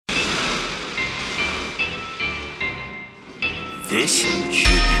This should be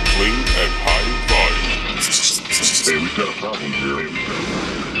played at high volume. Hey, we've got a problem here.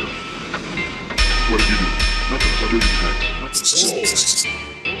 What did you do? Nothing. What did you say? This is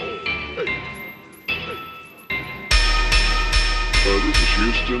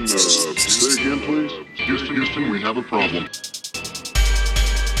Houston. Say again, please. Houston, we have a problem.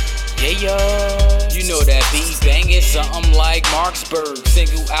 Yeah, you know that beat banging, something like Marksburg.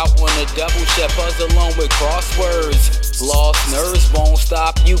 Single out on a double shot puzzle along with crosswords. Lost nerves won't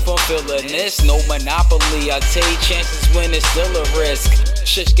stop you from feeling this. No monopoly, I take chances when it's still a risk.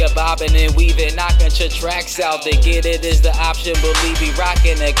 Shish get bobbing and weaving, knocking your tracks out. To get it is the option, believe me,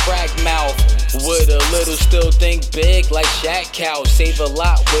 rocking a crack mouth. With a little still think big like Shaq Couch. Save a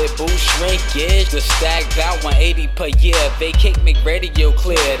lot with boost shrinkage. The stack about 180 per year. Vacate, make radio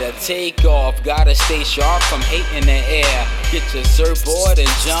clear. The takeoff, gotta stay sharp from hate in the air. Get your surfboard and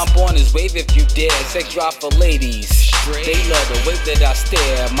jump on his wave if you dare. Sex drive for ladies. They love the way that I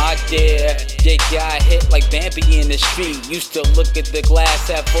stare, my dear. They got hit like Bambi in the street. Used to look at the glass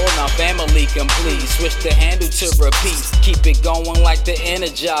half full, now family complete. Switch the handle to repeat. Keep it going like the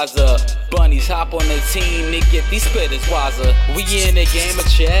Energizer. Bunnies hop on the team to get these spitters wiser. We in a game of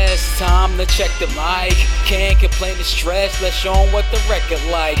chess, time to check the mic. Can't complain the stress, let's show 'em what the record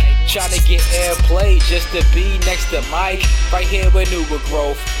like. Tryna get airplay just to be next to Mike. Right here with newer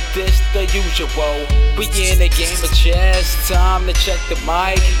growth, this the usual. We in a game of chess, time to check the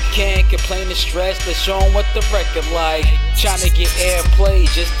mic. Can't complain the stress, let's show 'em what the record like. Tryna get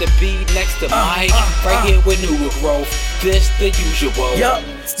airplay just to be next to Mike. Right here with newer growth, this the usual. Yup,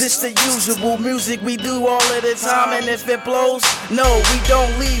 this the usual music we do all of the time. And if it blows, no, we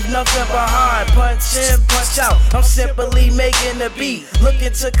don't leave nothing behind. Punch in, punch out, I'm simply making the beat.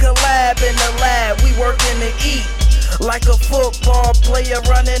 Looking to collab in the lab, we working to eat. Like a football player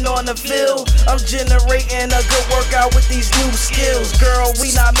running on the field, I'm generating a good workout with these new skills. Girl,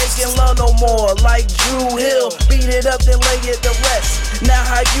 we not making love no more like Drew Hill. Beat it up then lay it to rest. Now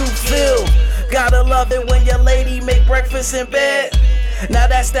how you feel? Gotta love it when your lady make breakfast in bed. Now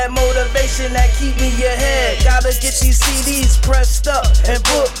that's that motivation that keep me ahead. Gotta get these CDs pressed up and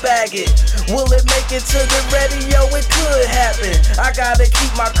book bag it. Will it make it to the radio? It could happen. I gotta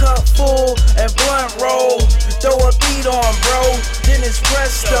keep my cup full and blunt roll. Throw a beat on, bro, then it's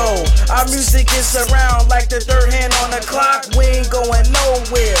presto. Our music is around like the third hand on the clock. We ain't going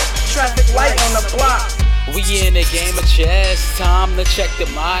nowhere. Traffic light on the block. We in a game of chess, time to check the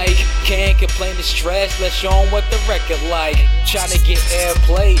mic. Can't complain the stress, let's show 'em what the record like. Tryna get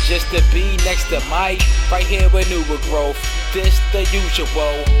airplay just to be next to Mike. Right here with newer growth, this the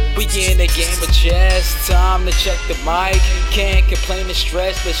usual. We in a game of chess, time to check the mic. Can't complain the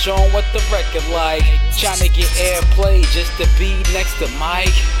stress, let's show 'em what the record like. Tryna get airplay just to be next to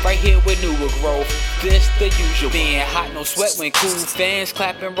Mike. Right here with newer growth, this the usual. Being hot, no sweat when cool fans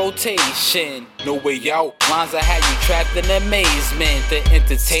clapping rotation. No way out, lines I had you trapped in amazement. To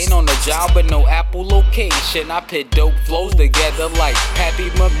entertain on the job with no Apple location. I put dope flows together like Happy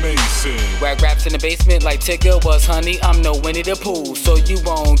Mason. Whack raps in the basement like Tigger was honey. I'm no Winnie the Pooh, so you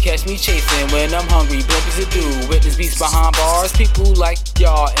won't catch me chasing when I'm hungry. Blimpies to do. Witness beats behind bars. People like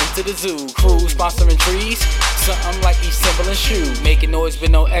y'all into the zoo. Crew sponsoring trees. Something like each symbol and shoe. Making noise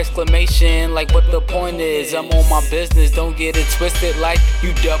with no exclamation. Like what the point is? I'm on my business. Don't get it twisted like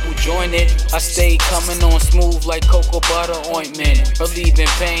you double jointed. I stay coming on smooth like cocoa butter ointment. Relieving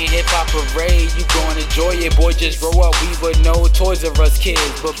pain, hip hop parade. You gon' enjoy it, boy. Just grow up. We were no Toys R Us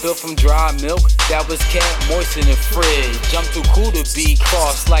kids, but built from dry milk that was kept moist in the fridge. I'm too cool to be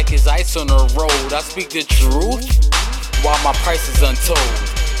crossed like it's ice on the road. I speak the truth while my price is untold.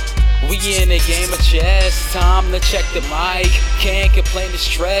 We in a game of chess, time to check the mic. Can't complain the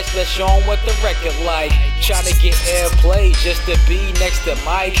stress, let's show 'em what the record like. Tryna get airplay just to be next to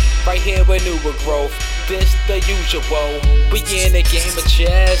Mike. Right here with newer growth, this the usual. We in a game of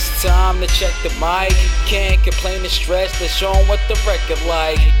chess, time to check the mic. Can't complain the stress, let's show 'em what the record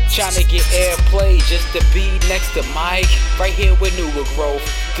like. Tryna get airplay just to be next to Mike. Right here with newer growth,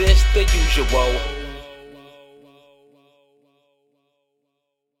 this the usual.